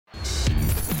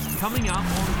Coming up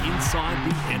on Inside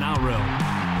the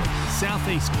NRL. South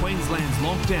East Queensland's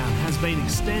lockdown has been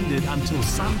extended until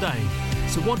Sunday.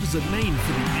 So what does it mean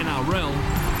for the NRL?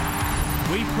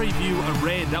 We preview a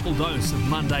rare double dose of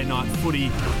Monday night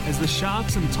footy as the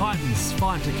Sharks and Titans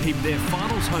fight to keep their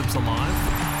finals hopes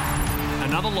alive.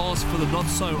 Another loss for the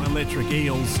not-so-electric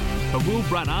Eels, but will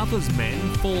Brad Arthur's men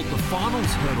fall at the finals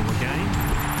hurdle again?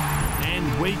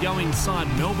 And we go inside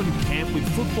Melbourne camp with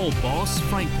football boss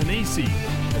Frank Ponissi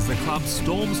as the club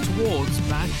storms towards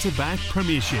back-to-back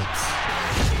premierships.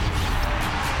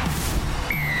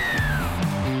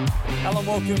 Hello and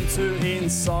welcome to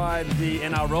Inside the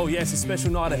NRL. Yes, a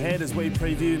special night ahead as we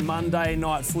preview Monday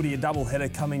night footy, a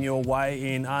doubleheader coming your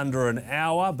way in under an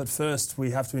hour. But first, we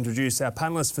have to introduce our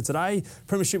panellists for today.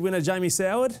 Premiership winner Jamie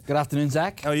Soward. Good afternoon,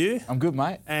 Zac. How are you? I'm good,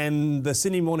 mate. And the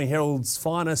Sydney Morning Herald's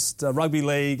finest rugby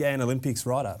league and Olympics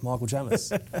writer, Michael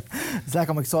Chammas. Zac,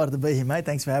 I'm excited to be here, mate.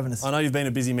 Thanks for having us. I know you've been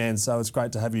a busy man, so it's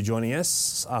great to have you joining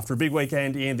us. After a big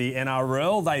weekend in the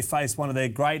NRL, they faced one of their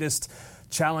greatest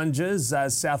challenges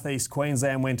as South East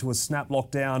Queensland went to a snap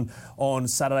lockdown on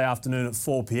Saturday afternoon at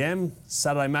 4 p.m.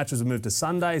 Saturday matches were moved to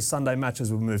Sunday, Sunday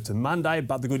matches were moved to Monday,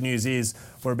 but the good news is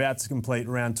we're about to complete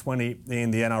round 20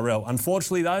 in the NRL.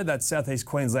 Unfortunately though, that South East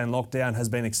Queensland lockdown has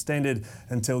been extended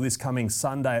until this coming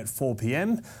Sunday at 4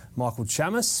 p.m. Michael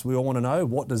Chammas, we all want to know,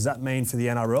 what does that mean for the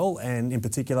NRL and in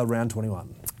particular round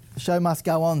 21? The show must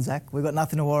go on, Zac. We've got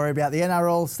nothing to worry about. The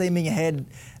NRL steaming ahead.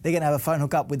 They're going to have a phone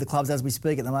hook up with the clubs as we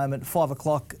speak at the moment, 5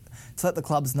 o'clock, to let the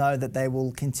clubs know that they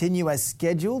will continue as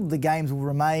scheduled. The games will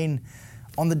remain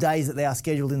on the days that they are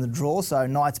scheduled in the draw. So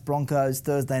Knights, Broncos,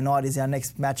 Thursday night is our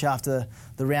next match after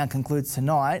the round concludes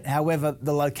tonight. However,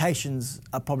 the locations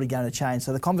are probably going to change.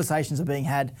 So the conversations are being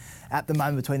had at the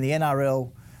moment between the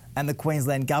NRL and the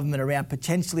Queensland government around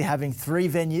potentially having 3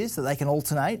 venues that they can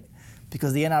alternate,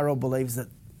 because the NRL believes that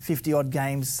 50-odd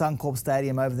games, Suncorp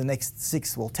Stadium over the next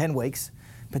 10 weeks,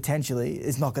 potentially,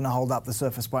 is not going to hold up. The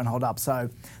surface won't hold up.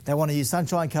 So they want to use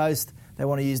Sunshine Coast, they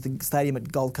want to use the stadium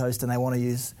at Gold Coast, and they want to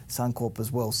use Suncorp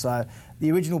as well. So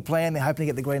the original plan, they're hoping to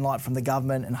get the green light from the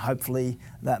government, and hopefully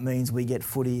that means we get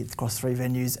footy across 3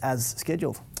 venues as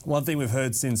scheduled. One thing we've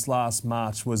heard since last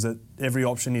March was that every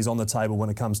option is on the table when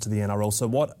it comes to the NRL. So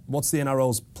what's the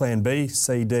NRL's plan B,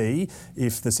 C, D,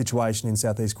 if the situation in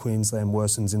South East Queensland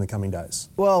worsens in the coming days?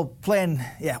 Well,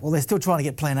 they're still trying to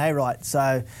get plan A right.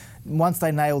 So once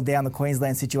they nail down the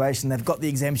Queensland situation, they've got the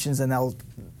exemptions, and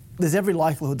there's every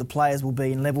likelihood the players will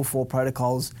be in level 4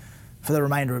 protocols for the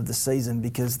remainder of the season,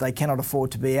 because they cannot afford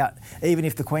to be out. Even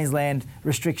if the Queensland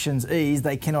restrictions ease,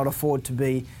 they cannot afford to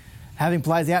be having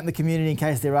players out in the community in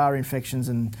case there are infections.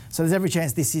 And so there's every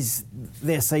chance this is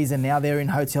their season now. They're in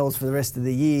hotels for the rest of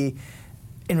the year.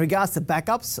 In regards to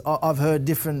backups, I've heard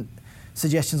different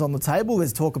suggestions on the table.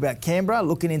 There's talk about Canberra,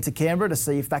 looking into Canberra to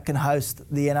see if that can host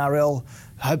the NRL,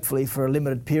 hopefully for a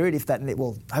limited period,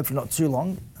 hopefully not too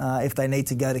long, if they need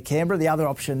to go to Canberra. The other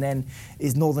option then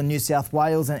is northern New South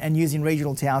Wales and using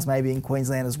regional towns maybe in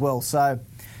Queensland as well. So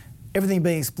everything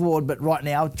being explored, but right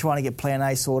now trying to get plan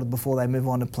A sorted before they move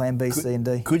on to plan B, C and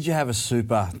D. Could you have a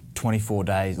super 24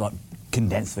 days,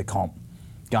 condense the comp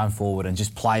going forward and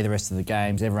just play the rest of the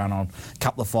games, everyone on a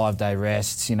couple of 5-day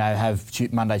rests,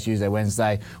 have Monday, Tuesday,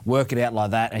 Wednesday, work it out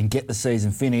like that and get the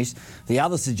season finished? The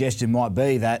other suggestion might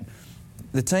be that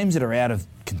the teams that are out of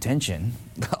contention,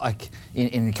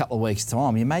 in a couple of weeks'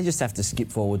 time, you may just have to skip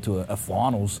forward to a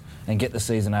finals and get the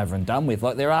season over and done with.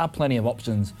 There are plenty of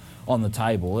options on the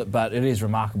table, but it is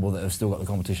remarkable that they've still got the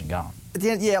competition going.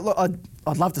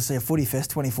 I'd love to see a footy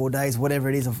fest, 24 days, whatever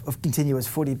it is, of continuous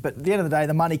footy. But at the end of the day,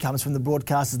 the money comes from the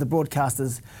broadcasters. The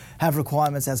broadcasters have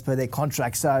requirements as per their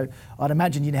contract. So I'd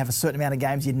imagine you'd have a certain amount of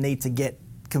games you'd need to get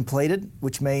completed,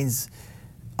 which means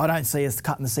I don't see us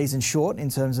cutting the season short in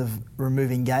terms of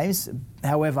removing games.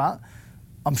 However,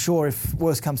 I'm sure if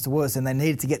worse comes to worse and they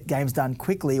needed to get games done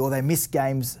quickly, or they miss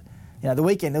games, the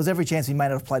weekend, there was every chance we may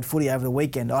not have played footy over the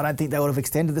weekend. I don't think they would have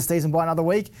extended the season by another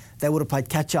week. They would have played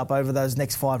catch-up over those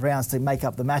next 5 rounds to make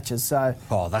up the matches. So,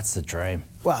 that's the dream.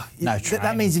 Well, no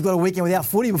that means you've got a weekend without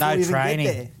footy before you even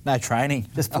get there. No training.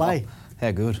 Just play.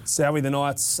 How good. Sowie, the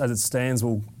Knights, as it stands,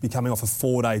 will be coming off a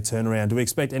 4-day turnaround. Do we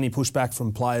expect any pushback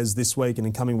from players this week and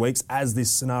in coming weeks as this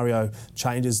scenario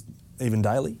changes even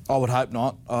daily? I would hope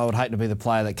not. I would hate to be the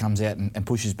player that comes out and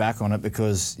pushes back on it,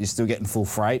 because you're still getting full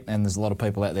freight and there's a lot of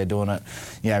people out there doing it,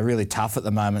 really tough at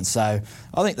the moment. So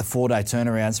I think the 4-day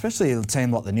turnaround, especially a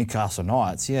team like the Newcastle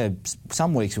Knights,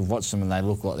 some weeks we've watched them and they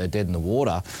look like they're dead in the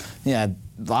water.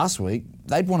 last week,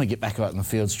 they'd want to get back out in the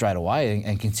field straight away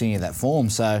and continue that form.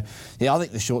 So, yeah, I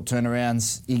think the short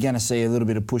turnarounds, you're going to see a little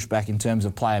bit of pushback in terms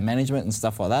of player management and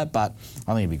stuff like that, but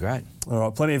I think it'd be great. All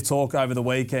right, plenty of talk over the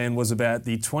weekend was about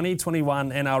the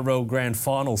 2021 NRL Grand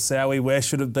Final. Sowie, where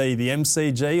should it be, the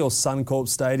MCG or Suncorp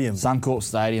Stadium? Suncorp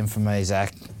Stadium for me,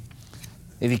 Zach.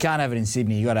 If you can't have it in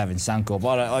Sydney, you've got to have it in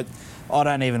Suncorp. I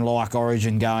don't even like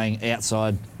Origin going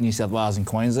outside New South Wales and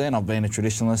Queensland. I've been a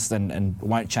traditionalist and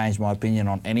won't change my opinion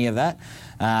on any of that.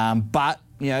 But,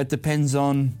 it depends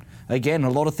on, again, a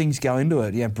lot of things go into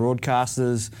it.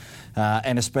 Broadcasters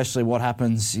and especially what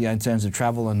happens, in terms of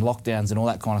travel and lockdowns and all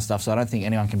that kind of stuff. So I don't think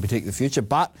anyone can predict the future.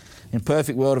 But in a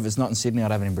perfect world, if it's not in Sydney,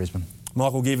 I'd have it in Brisbane.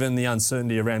 Michael, given the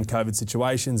uncertainty around COVID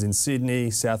situations in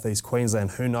Sydney, southeast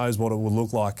Queensland, who knows what it will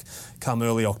look like come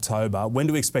early October? When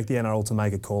do we expect the NRL to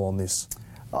make a call on this?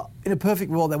 In a perfect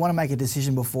world, they want to make a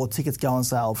decision before tickets go on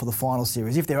sale for the final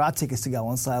series, if there are tickets to go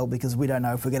on sale, because we don't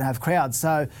know if we're going to have crowds. So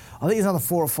I think there's another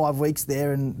 4 or 5 weeks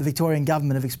there, and the Victorian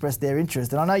government have expressed their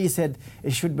interest. And I know you said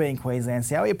it should be in Queensland,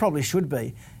 Sowie. It probably should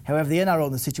be. However, the NRL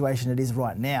in the situation it is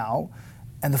right now,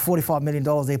 and the $45 million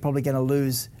they're probably going to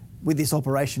lose with this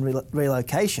operation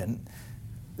relocation,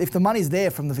 if the money's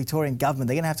there from the Victorian government,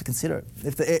 they're going to have to consider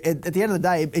it. At the end of the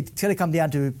day, it's going to come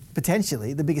down to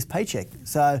potentially the biggest paycheck.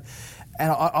 So,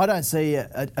 and I don't see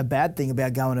a bad thing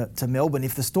about going to Melbourne.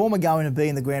 If the Storm are going to be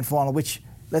in the grand final, which,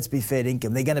 let's be fair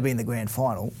dinkum, they're going to be in the grand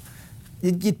final,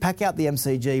 you'd pack out the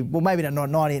MCG, well, maybe not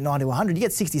 90 or 100, you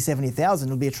get 60, 70,000.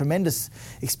 It'll be a tremendous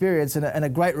experience and a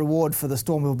great reward for the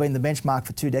Storm, who have been the benchmark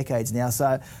for 2 decades now.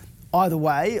 So either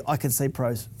way, I can see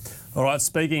pros. All right,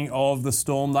 speaking of the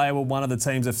Storm, they were one of the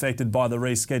teams affected by the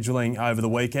rescheduling over the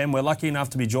weekend. We're lucky enough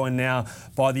to be joined now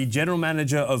by the General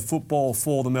Manager of Football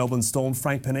for the Melbourne Storm,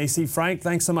 Frank Ponissi. Frank,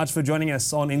 thanks so much for joining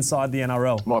us on Inside the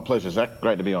NRL. My pleasure, Zach.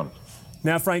 Great to be on.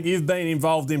 Now, Frank, you've been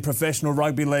involved in professional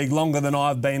rugby league longer than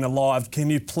I've been alive. Can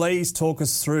you please talk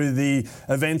us through the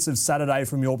events of Saturday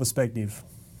from your perspective?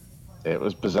 It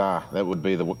was bizarre. That would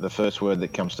be the first word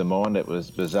that comes to mind. It was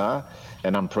bizarre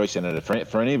and unprecedented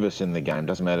for any of us in the game.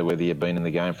 Doesn't matter whether you've been in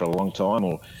the game for a long time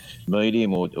or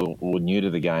medium or new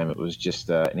to the game. It was just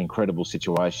an incredible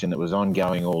situation. It was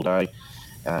ongoing all day.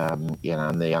 And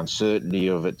the uncertainty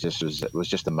of it was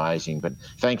just amazing. But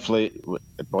thankfully,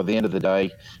 by the end of the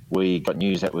day, we got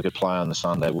news that we could play on the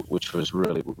Sunday, which was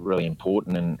really, really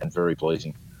important and very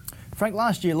pleasing. Frank,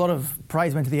 last year a lot of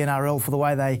praise went to the NRL for the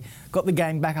way they got the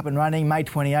game back up and running. May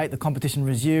 28, the competition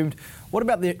resumed. What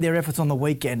about their efforts on the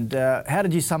weekend? How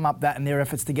did you sum up that and their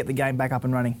efforts to get the game back up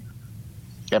and running?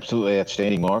 Absolutely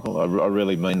outstanding, Michael. I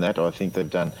really mean that. I think they've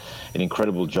done an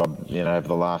incredible job, over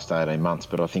the last 18 months.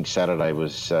 But I think Saturday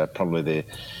was probably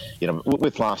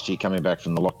with last year coming back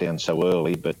from the lockdown so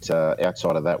early. But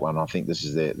outside of that one, I think this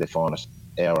is their finest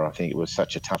hour. I think it was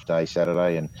such a tough day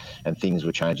Saturday, and things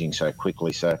were changing so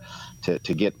quickly. So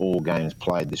to get all games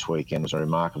played this weekend was a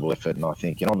remarkable effort. And I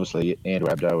think, obviously Andrew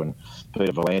Abdo and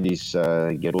Peter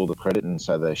V'landys get all the credit, and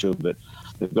so they should. But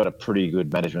they've got a pretty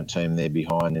good management team there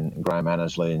behind, and Graham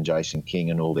Annesley and Jason King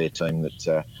and all their team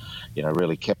that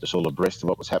really kept us all abreast of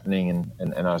what was happening,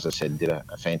 and as I said, did a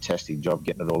fantastic job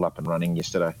getting it all up and running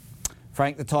yesterday.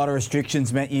 Frank, the tighter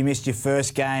restrictions meant you missed your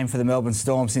first game for the Melbourne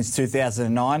Storm since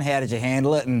 2009. How did you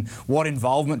handle it, and what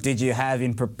involvement did you have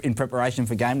in preparation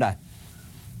for game day?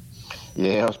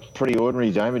 Yeah, I was pretty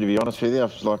ordinary, Jamie, to be honest with you. I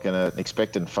was like an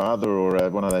expectant father or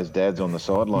one of those dads on the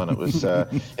sideline. It was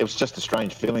it was just a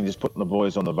strange feeling, just putting the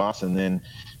boys on the bus, and then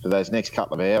for those next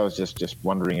couple of hours just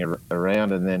wandering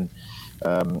around. And then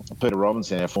Peter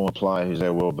Robinson, our former player, who's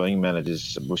our wellbeing manager,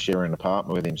 was sharing an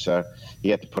apartment with him, so he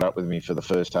had to put up with me for the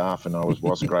first half, and I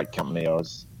wasn't great company. I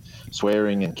was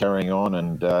swearing and carrying on,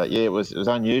 and it was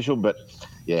unusual, but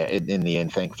in the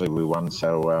end, thankfully we won.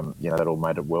 So that all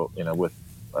made it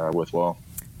worthwhile.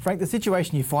 Frank, the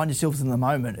situation you find yourselves in the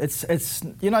moment, it's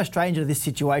you're no stranger to this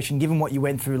situation, given what you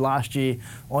went through last year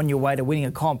on your way to winning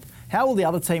a comp. How will the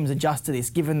other teams adjust to this,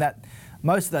 given that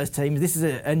most of those teams, this is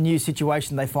a new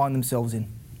situation they find themselves in?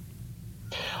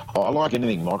 I like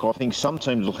anything, Michael. I think some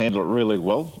teams will handle it really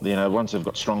well. Once they've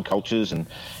got strong cultures and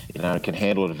can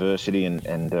handle adversity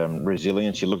and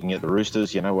resilience. You're looking at the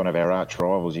Roosters, one of our arch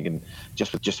rivals. You can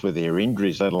just with their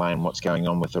injuries, let alone what's going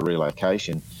on with the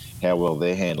relocation. how well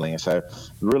they're handling it. So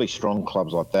really strong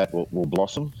clubs like that will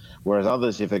blossom, whereas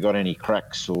others, if they've got any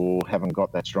cracks or haven't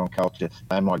got that strong culture,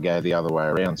 they might go the other way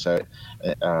around. So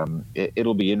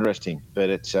it'll be interesting, but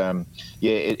it's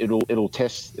it'll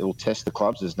test the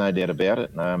clubs. There's no doubt about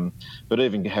it. But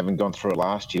even having gone through it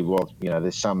last year, well,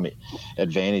 there's some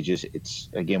advantages. It's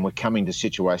again, we're coming to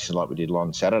situations like we did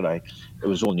on Saturday. It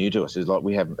was all new to us. It's like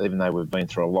we haven't, even though we've been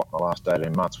through a lot in the last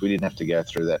 18 months, we didn't have to go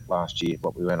through that last year,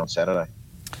 what we went on Saturday.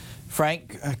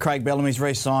 Frank, Craig Bellamy's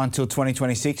re-signed till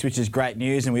 2026, which is great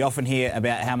news, and we often hear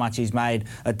about how much he's made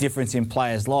a difference in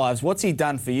players' lives. What's he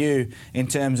done for you in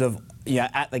terms of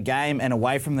at the game and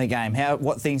away from the game?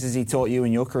 What things has he taught you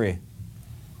in your career?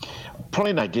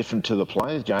 Probably no different to the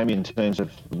players, Jamie, in terms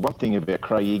of one thing about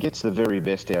Craig, he gets the very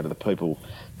best out of the people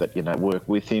that work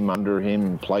with him, under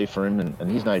him, play for him,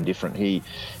 and he's no different. His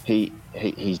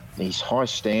high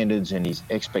standards and his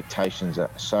expectations are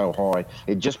so high,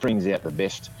 it just brings out the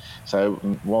best. So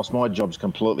whilst my job's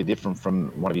completely different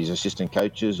from one of his assistant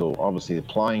coaches or obviously the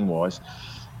playing wise,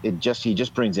 he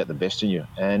just brings out the best in you.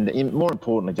 And more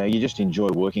importantly, you just enjoy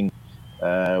working.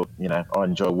 I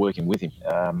enjoy working with him.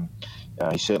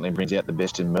 He certainly brings out the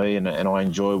best in me, and I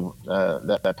enjoy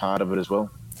that part of it as well.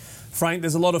 Frank,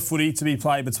 there's a lot of footy to be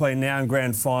played between now and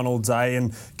grand final day,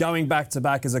 and going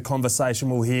back-to-back is a conversation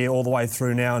we'll hear all the way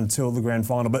through now until the grand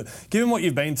final. But given what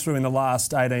you've been through in the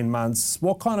last 18 months,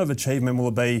 what kind of achievement will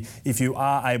it be if you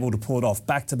are able to pull it off,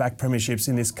 back-to-back premierships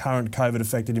in this current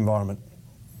COVID-affected environment?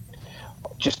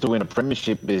 Just to win a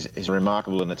premiership is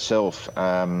remarkable in itself.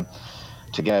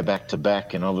 To go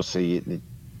back-to-back, and obviously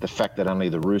the fact that only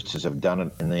the Roosters have done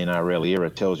it in the NRL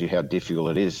era tells you how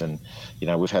difficult it is. And,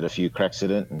 we've had a few cracks at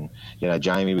it. And,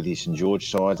 Jamie with his St George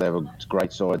sides, they were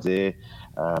great sides there.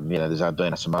 There's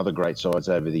been some other great sides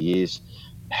over the years.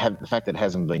 The fact that it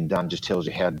hasn't been done just tells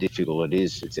you how difficult it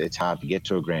is. It's hard to get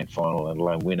to a grand final, let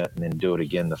alone win it and then do it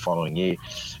again the following year.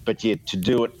 But, to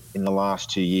do it in the last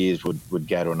 2 years would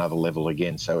go to another level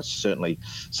again. So it's certainly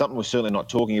something we're certainly not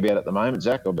talking about at the moment,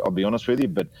 Zach. I'll be honest with you.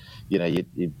 But,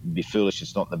 you'd be foolish.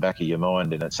 It's not in the back of your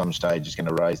mind, and at some stage it's going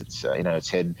to raise its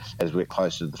head as we're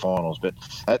closer to the finals. But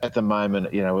at the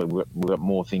moment, we've got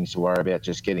more things to worry about,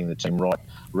 just getting the team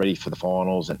ready for the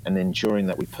finals and ensuring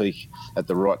that we peak at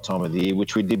the right time of the year,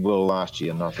 which we did well last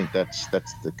year, and I think that's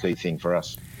the key thing for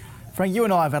us. Frank, you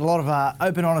and I have had a lot of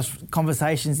open, honest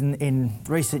conversations in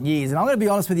recent years, and I'm going to be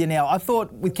honest with you now. I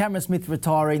thought with Cameron Smith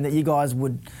retiring that you guys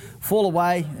would fall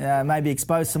away, maybe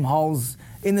expose some holes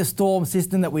in the Storm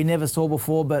system that we never saw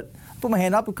before, but I put my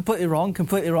hand up, completely wrong.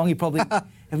 You probably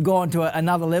have gone to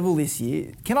another level this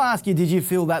year. Can I ask you, did you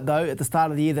feel that, though, at the start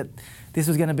of the year, that this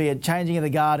was going to be a changing of the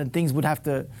guard and things would have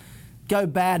to go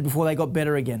bad before they got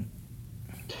better again?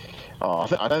 I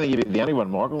don't think you'd be the only one,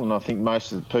 Michael, and I think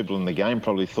most of the people in the game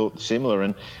probably thought similar,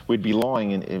 and we'd be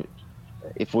lying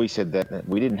if we said that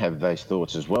we didn't have those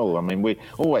thoughts as well. I mean, we're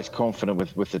always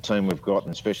confident with the team we've got,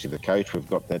 and especially the coach we've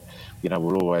got, that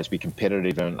we'll always be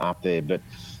competitive and up there. But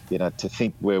to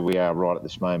think where we are right at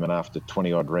this moment after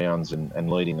 20-odd rounds and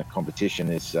leading the competition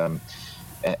is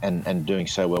and doing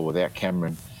so well without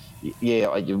Cameron,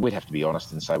 we'd have to be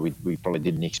honest and say we probably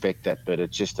didn't expect that. But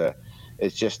it's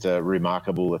just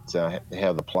remarkable that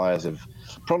how the players have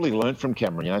probably learned from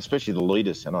Cameron, especially the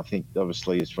leaders. And I think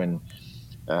obviously it's when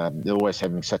they're always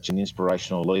having such an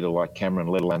inspirational leader like Cameron,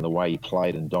 let alone the way he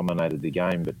played and dominated the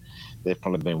game. But they've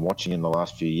probably been watching in the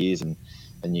last few years, and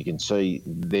you can see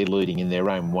they're leading in their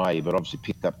own way, but obviously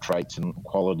picked up traits and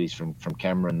qualities from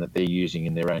Cameron that they're using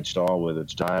in their own style, whether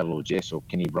it's Dale or Jess or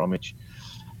Kenny Bromwich.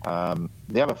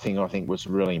 The other thing I think was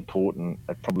really important,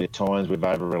 probably at times we've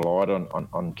over-relied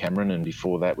on Cameron, and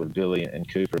before that with Billy and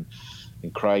Cooper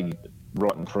and Craig,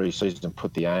 right in pre-season,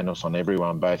 put the onus on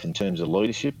everyone, both in terms of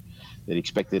leadership. They'd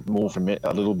expected a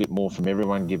little bit more from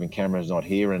everyone, given Cameron's not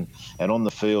here, and on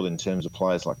the field in terms of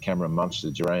players like Cameron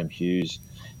Munster, Jerome Hughes,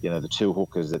 the two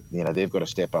hookers that they've got to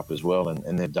step up as well,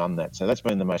 and they've done that. So that's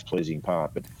been the most pleasing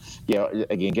part. But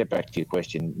again, get back to your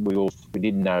question. We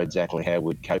didn't know exactly how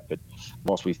we'd cope, but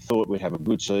whilst we thought we'd have a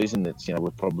good season, that's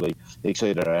we've probably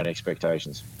exceeded our own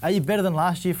expectations. Are you better than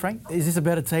last year, Frank? Is this a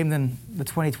better team than the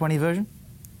 2020 version?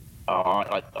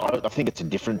 I think it's a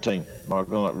different team,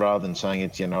 Michael. Rather than saying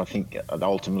it's, I think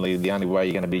ultimately the only way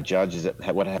you're going to be judged is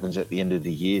what happens at the end of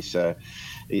the year. So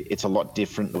it's a lot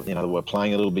different. We're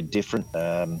playing a little bit different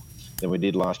than we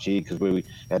did last year, because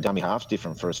our dummy half's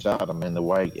different for a start. I mean, the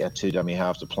way our two dummy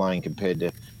halves are playing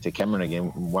compared to Cameron,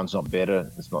 again, one's not better.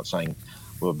 It's not saying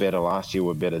we were better last year,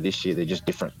 we're better this year. They're just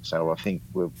different. So I think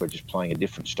we're just playing a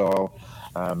different style.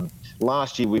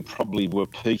 Last year we probably were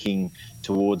peaking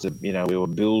towards we were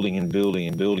building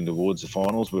towards the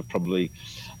finals. We're probably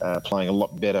playing a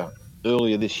lot better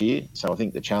earlier this year. So I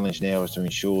think the challenge now is to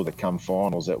ensure that come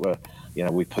finals that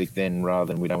we peak then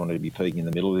rather than we don't want to be peaking in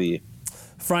the middle of the year.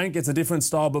 Frank, it's a different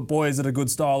style, but boy, is it a good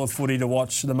style of footy to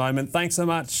watch at the moment. Thanks so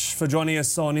much for joining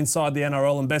us on Inside the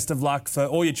NRL, and best of luck for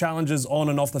all your challenges on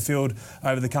and off the field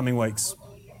over the coming weeks.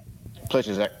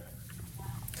 Pleasure, Zach.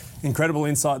 Incredible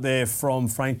insight there from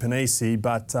Frank Ponissi,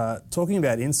 but talking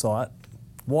about insight,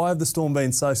 why have the Storm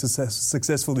been so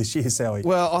successful this year, Sowie?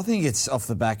 Well, I think it's off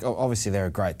the back. Obviously, they're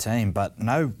a great team, but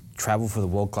no travel for the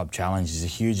World Club Challenge is a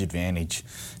huge advantage,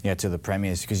 to the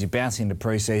Premiers, because you bounce into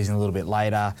pre-season a little bit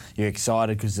later. You're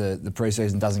excited because the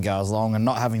pre-season doesn't go as long, and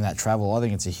not having that travel, I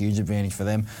think it's a huge advantage for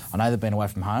them. I know they've been away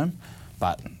from home,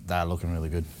 but they're looking really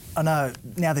good. I know,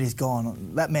 now that he's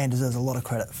gone, that man deserves a lot of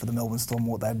credit for the Melbourne Storm,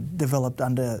 what they've developed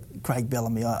under Craig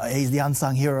Bellamy. He's the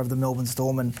unsung hero of the Melbourne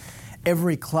Storm, and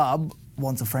every club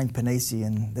wants a Frank Ponissi,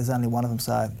 and there's only one of them,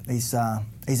 so he's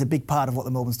a big part of what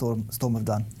the Melbourne Storm have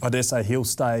done. I dare say he'll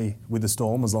stay with the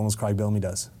Storm as long as Craig Bellamy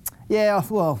does. Yeah,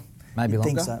 well, maybe longer.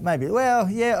 Think so. Maybe. Well,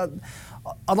 yeah,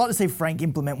 I'd like to see Frank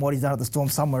implement what he's done at the Storm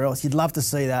somewhere else. You'd love to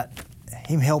see that,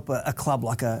 him help a club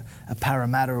like a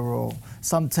Parramatta or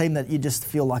some team that you just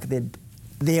feel like they're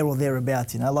there or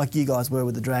thereabouts, like you guys were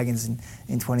with the Dragons in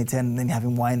 2010, and then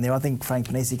having Wayne there. I think Frank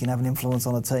Ponissi can have an influence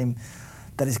on a team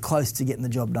that is close to getting the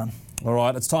job done. All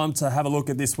right, it's time to have a look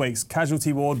at this week's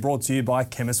Casualty Ward, brought to you by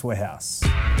Chemist Warehouse.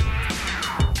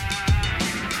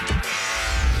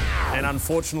 And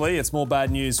unfortunately, it's more bad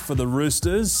news for the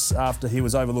Roosters after he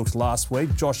was overlooked last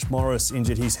week. Josh Morris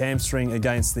injured his hamstring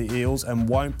against the Eels and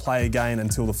won't play again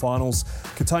until the finals.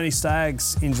 Katoni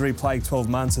Stagg's injury-plagued 12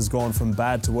 months has gone from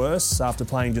bad to worse. After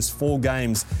playing just 4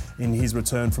 games in his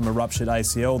return from a ruptured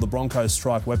ACL, the Broncos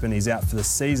strike weapon is out for the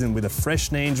season with a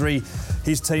fresh knee injury.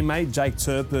 His teammate, Jake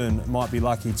Turpin, might be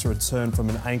lucky to return from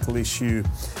an ankle issue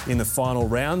in the final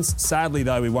rounds. Sadly,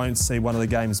 though, we won't see one of the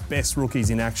game's best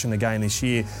rookies in action again this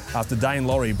year after Dane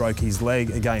Laurie broke his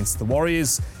leg against the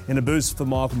Warriors. In a boost for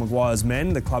Michael Maguire's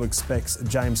men, the club expects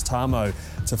James Tarmo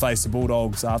to face the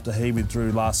Bulldogs after he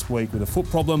withdrew last week with a foot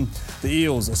problem. The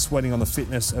Eels are sweating on the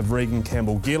fitness of Regan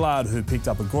Campbell-Gillard, who picked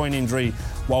up a groin injury,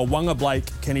 while Wanga Blake,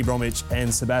 Kenny Bromwich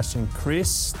and Sebastian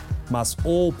Chris must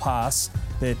all pass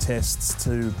their tests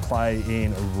to play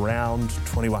in round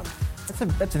 21.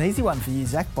 That's an easy one for you,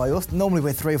 Zach, by yours. Normally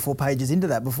we're 3 or 4 pages into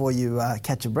that before you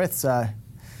catch your breath, so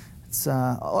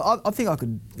I think I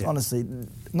could, honestly,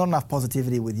 not enough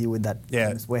positivity with you with that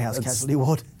Warehouse casualty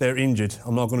ward. They're injured.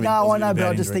 I'm not going to be No, I know, but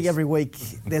I injuries. just think every week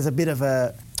there's a bit of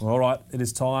a... All right, it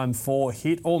is time for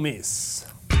Hit or Miss.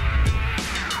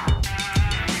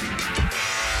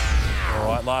 All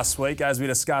right, last week, as we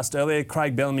discussed earlier,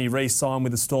 Craig Bellamy re-signed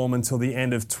with the Storm until the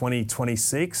end of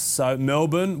 2026. So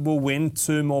Melbourne will win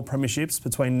 2 more premierships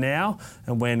between now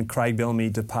and when Craig Bellamy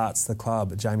departs the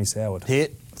club. Jamie Soward.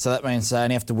 Hit. So that means they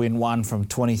only have to win one from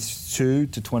 22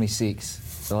 to 26.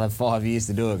 So they'll have 5 years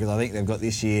to do it, because I think they've got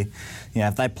this year.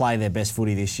 If they play their best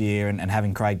footy this year and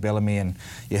having Craig Bellamy, and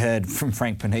you heard from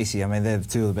Frank Ponissi, I mean, they're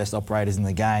 2 of the best operators in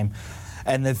the game.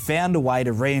 And they've found a way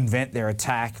to reinvent their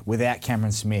attack without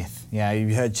Cameron Smith. You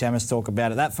heard Chammas talk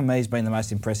about it. That, for me, has been the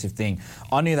most impressive thing.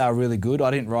 I knew they were really good. I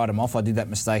didn't write them off. I did that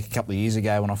mistake a couple of years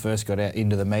ago when I first got out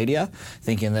into the media,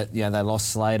 thinking that they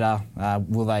lost Slater.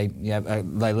 Will they?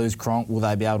 They lose Cronk. Will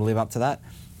they be able to live up to that?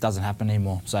 Doesn't happen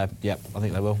anymore. So, I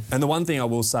think they will. And the one thing I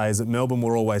will say is that Melbourne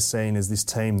were always seen as this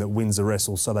team that wins the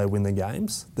wrestle, so they win the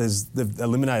games. They've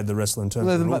eliminated the wrestle in terms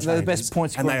of rule they're the best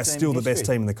point scoring, and they are still the best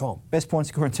team in the comp. Best point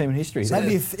scoring team in history.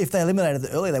 Maybe if they eliminated it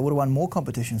earlier, they would have won more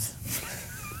competitions.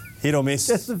 Hit or miss?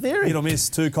 That's the theory. Hit or miss,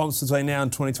 2 comps between now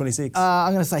and 2026?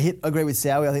 I'm going to say hit. I agree with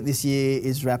Sowie. I think this year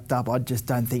is wrapped up. I just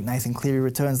don't think Nathan Cleary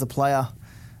returns the player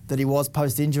that he was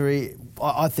post-injury.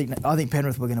 I think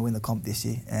Penrith were going to win the comp this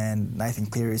year, and Nathan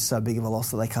Cleary is so big of a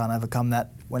loss that they can't overcome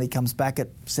that when he comes back at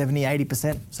 70,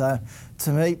 80%. So, to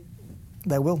me,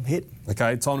 they will hit.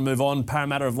 OK, time to move on.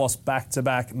 Parramatta have lost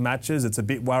back-to-back matches. It's a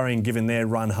bit worrying given their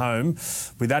run home.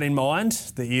 With that in mind,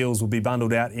 the Eels will be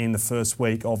bundled out in the first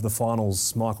week of the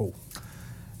finals. Michael?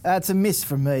 It's a miss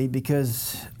from me,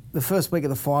 because the first week of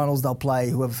the finals, they'll play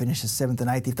whoever finishes 7th and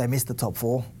 8th if they miss the top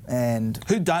 4. And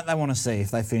who don't they want to see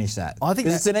if they finish that? I think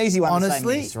it's an easy one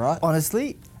honestly, to say miss, right?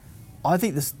 Honestly, I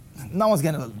think no one's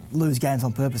going to lose games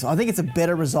on purpose. I think it's a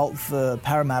better result for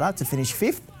Parramatta to finish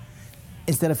 5th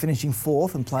instead of finishing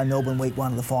 4th and play Melbourne week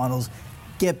 1 of the finals.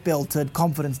 Get belted,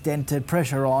 confidence dented,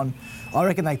 pressure on. I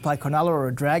reckon they play Cronulla or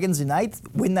Dragons in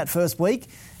 8th, win that first week,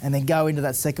 and then go into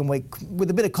that second week with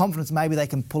a bit of confidence. Maybe they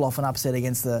can pull off an upset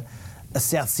against a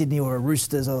South Sydney or a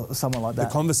Roosters or someone like that.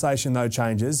 The conversation, though,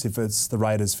 changes if it's the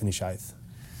Raiders finish 8th.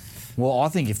 Well, I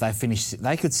think if they finish,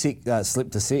 they could slip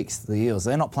to sixth. The Eels,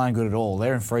 they're not playing good at all.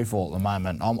 They're in free fall at the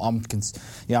moment.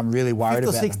 I'm really worried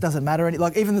about. Fifth or sixth doesn't matter.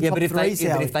 Like even the top three.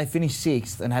 But if they finish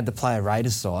sixth and had to play a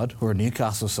Raiders side or a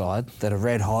Newcastle side that are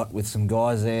red hot with some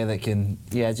guys there that can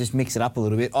just mix it up a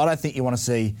little bit, I don't think you want to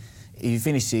see. If you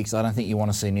finish sixth, I don't think you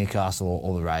want to see Newcastle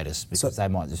or the Raiders because they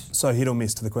might just. So hit or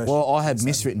miss to the question. Well, I had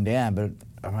miss written down, but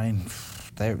I mean,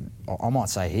 I might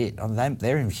say hit.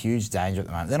 They're in huge danger at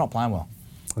the moment. They're not playing well.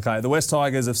 Okay, the West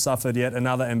Tigers have suffered yet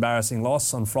another embarrassing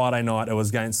loss. On Friday night, it was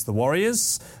against the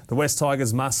Warriors. The West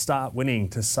Tigers must start winning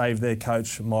to save their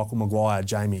coach, Michael Maguire.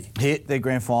 Jamie. Hit, their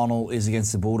grand final is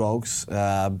against the Bulldogs.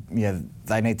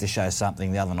 They need to show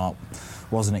something. The other night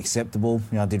wasn't acceptable.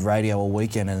 I did radio all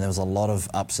weekend and there was a lot of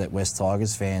upset West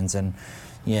Tigers fans. And,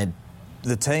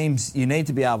 the teams, you need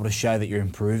to be able to show that you're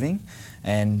improving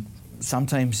and some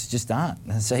teams just aren't.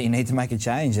 So you need to make a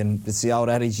change. And it's the old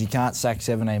adage, you can't sack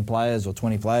 17 players or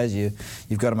 20 players.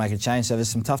 You've got to make a change. So there's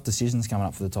some tough decisions coming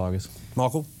up for the Tigers.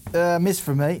 Michael? Miss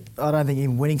for me. I don't think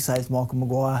even winning saves Michael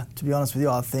Maguire. To be honest with you,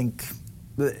 I think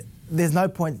there's no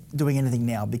point doing anything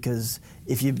now because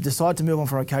if you decide to move on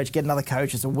from a coach, get another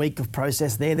coach, it's a week of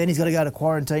process there. Then he's got to go to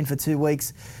quarantine for 2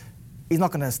 weeks. He's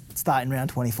not going to start in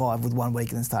round 25 with 1 week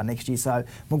and then start next year. So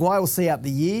Maguire will see out the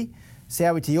year.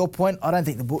 Sowie, to your point, I don't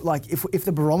think if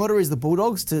the barometer is the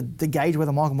Bulldogs to gauge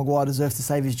whether Michael Maguire deserves to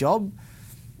save his job,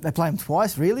 they play him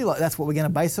twice, really. Like that's what we're going to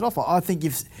base it off. I think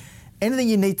if anything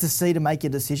you need to see to make your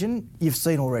decision, you've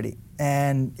seen already.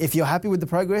 And if you're happy with the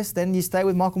progress, then you stay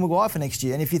with Michael Maguire for next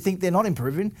year. And if you think they're not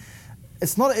improving,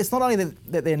 it's not only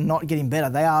that they're not getting better,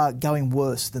 they are going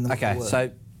worse than the were. Okay, so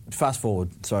fast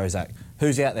forward. Sorry, Zac.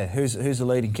 Who's out there? Who's the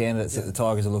leading candidates that the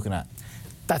Tigers are looking at?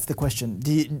 That's the question.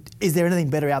 Is there anything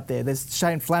better out there? There's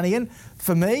Shane Flanagan.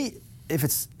 For me, if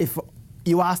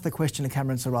you ask the question to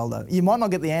Cameron Ciraldo, you might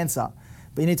not get the answer,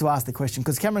 but you need to ask the question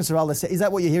because Cameron Ciraldo said, is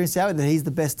that what you're hearing, Sowie, that he's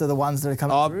the best of the ones that are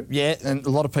coming through? Yeah, and a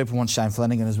lot of people want Shane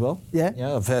Flanagan as well.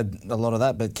 Yeah. I've heard a lot of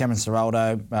that, but Cameron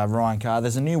Ciraldo, Ryan Carr,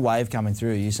 there's a new wave coming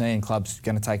through. You're seeing clubs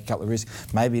going to take a couple of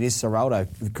risks. Maybe it is Ciraldo.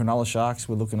 With Cronulla Sharks,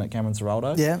 we're looking at Cameron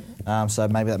Ciraldo. Yeah. So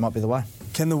maybe that might be the way.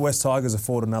 Can the West Tigers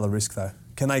afford another risk, though?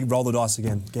 Can they roll the dice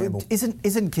again, gamble?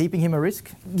 Isn't keeping him a risk,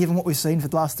 given what we've seen for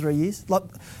the last 3 years? Like,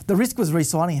 the risk was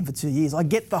re-signing him for 2 years. I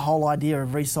get the whole idea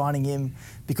of re-signing him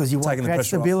because you want to create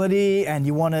stability and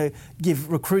you want to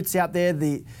give recruits out there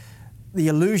the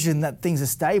illusion that things are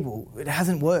stable. It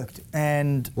hasn't worked.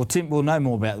 And we'll know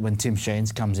more about it when Tim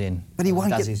Sheens comes in. But he won't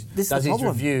get... This is the problem.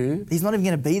 Review. He's not even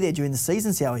going to be there during the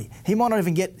season, Sowie. He might not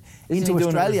even get into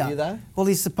Australia. Review, though? Well,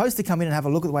 he's supposed to come in and have a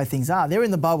look at the way things are. They're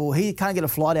in the bubble. He can't get a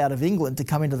flight out of England to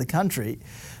come into the country.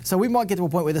 So we might get to a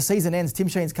point where the season ends, Tim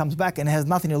Sheens comes back and has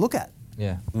nothing to look at.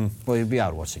 Yeah. Well, you'll be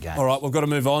able to watch the game. All right, we've got to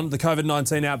move on. The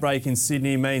COVID-19 outbreak in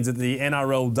Sydney means that the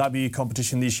NRLW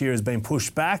competition this year has been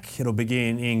pushed back. It'll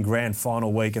begin in grand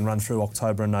final week and run through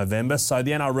October and November. So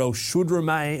the NRLW should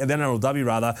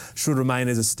remain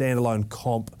as a standalone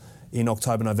comp in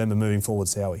October, November moving forward,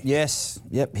 Sowie. Yes.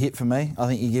 Yep, hit for me. I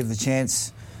think you give the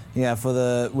chance for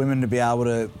the women to be able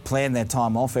to plan their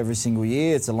time off every single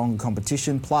year. It's a longer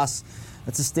competition. Plus,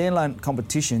 it's a standalone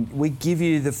competition. We give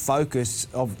you the focus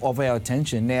of our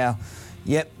attention. Now,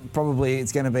 probably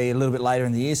it's going to be a little bit later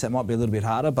in the year, so it might be a little bit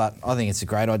harder, but I think it's a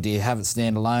great idea. Have it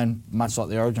stand alone, much like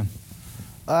the Origin.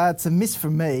 It's a miss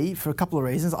for me for a couple of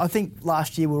reasons. I think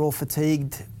last year we were all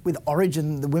fatigued with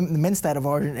Origin, the men's state of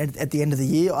Origin at the end of the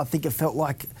year. I think it felt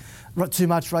like too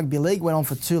much rugby league went on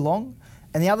for too long.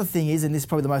 And the other thing is, and this is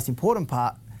probably the most important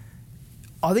part,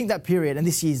 I think that period, and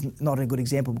this year's not a good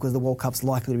example because the World Cup's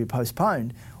likely to be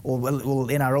postponed, or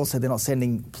NRL said they're not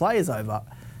sending players over,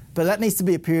 but that needs to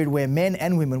be a period where men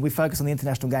and women, we focus on the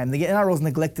international game. The NRL's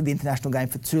neglected the international game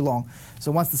for too long.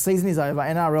 So once the season is over,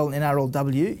 NRL and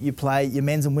NRLW, you play your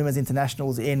men's and women's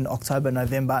internationals in October,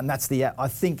 November, and I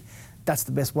think that's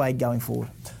the best way going forward.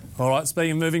 All right,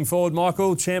 speaking of moving forward,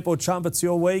 Michael, champ or chump, it's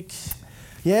your week.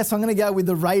 Yes, I'm going to go with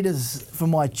the Raiders for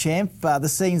my champ. The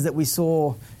scenes that we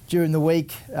saw during the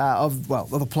week of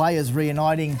the players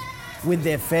reuniting with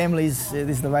their families. This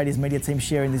is the Raiders media team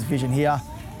sharing this vision here.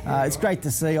 It's great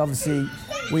to see. Obviously,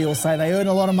 we all say they earn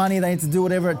a lot of money. They need to do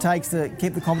whatever it takes to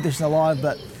keep the competition alive.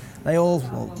 But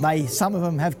some of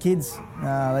them have kids.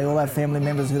 They all have family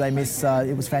members who they miss.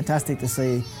 It was fantastic to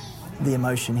see the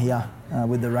emotion here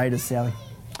with the Raiders, Sowie.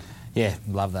 Yeah,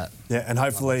 love that. Yeah, and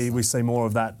hopefully we see more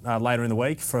of that later in the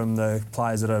week from the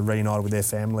players that are reunited with their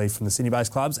family from the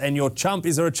Sydney-based clubs. And your chump,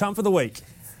 is there a chump of the week?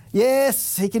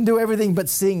 Yes, he can do everything but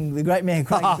sing. The great man,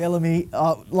 Craig Bellamy.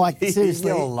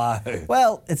 Seriously. You're low.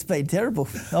 Well, it's been terrible.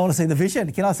 I want to see the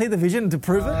vision. Can I see the vision to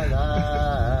prove it?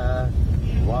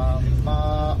 One more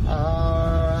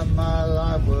hour and my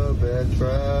life will be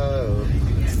throw.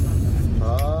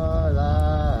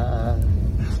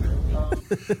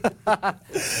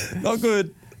 Not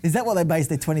good. Is that what they based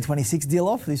their 2026 deal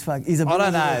off? I don't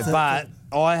know, but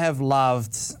I have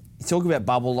loved... You talk about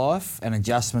bubble life and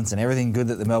adjustments and everything good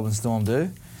that the Melbourne Storm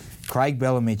do. Craig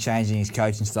Bellamy changing his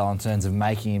coaching style in terms of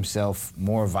making himself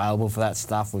more available for that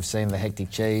stuff. We've seen the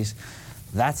hectic cheese.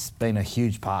 That's been a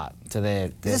huge part to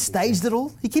their... Is it staged at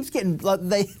all? He keeps getting...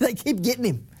 They keep getting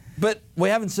him. But we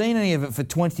haven't seen any of it for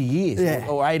 20 years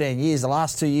or 18 years. The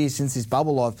last 2 years since his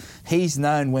bubble life, he's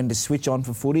known when to switch on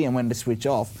for footy and when to switch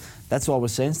off. That's why we're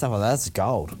seeing stuff like that. That's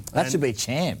gold. That should be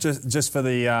champ. Just for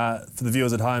the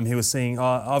viewers at home, he was saying,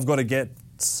 I've got to get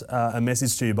a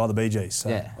message to you by the Bee Gees. So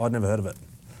I'd never heard of it.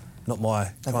 Not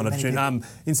my kind of tune.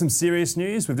 In some serious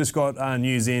news, we've just got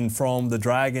news in from the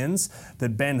Dragons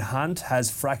that Ben Hunt has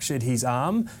fractured his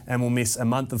arm and will miss a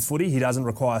month of footy. He doesn't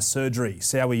require surgery.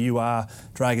 Sowie, you are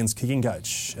Dragons kicking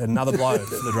coach. Another blow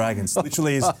for the Dragons.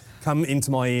 Literally has come into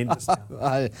my ear just now.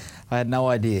 I had no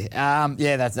idea.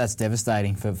 That's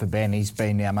devastating for Ben. He's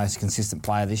been our most consistent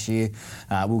player this year.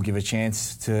 We'll give a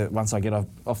chance to, once I get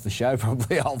off the show,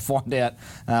 probably I'll find out.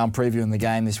 I'm previewing the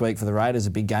game this week for the Raiders,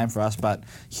 a big game for us, but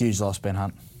huge loss, Ben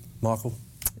Hunt. Michael?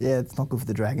 Yeah, it's not good for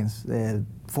the Dragons. They're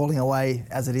falling away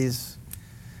as it is.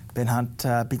 Ben Hunt,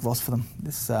 big loss for them.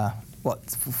 This, for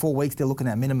 4 weeks they're looking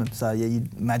at minimum. So,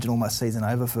 you'd imagine almost season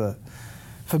over for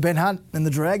Ben Hunt and the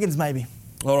Dragons, maybe.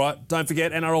 All right, don't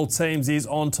forget NRL Teams is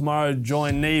on tomorrow.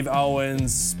 Join Neve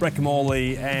Owens, Brecka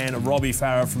Morley and Robbie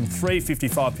Farah from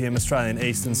 3:55pm Australian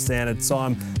Eastern Standard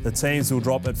Time. The teams will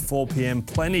drop at 4pm.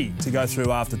 Plenty to go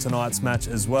through after tonight's match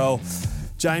as well.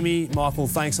 Jamie, Michael,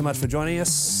 thanks so much for joining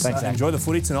us. Thanks, enjoy the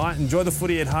footy tonight. Enjoy the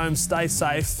footy at home. Stay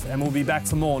safe. And we'll be back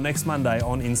for more next Monday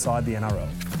on Inside the NRL.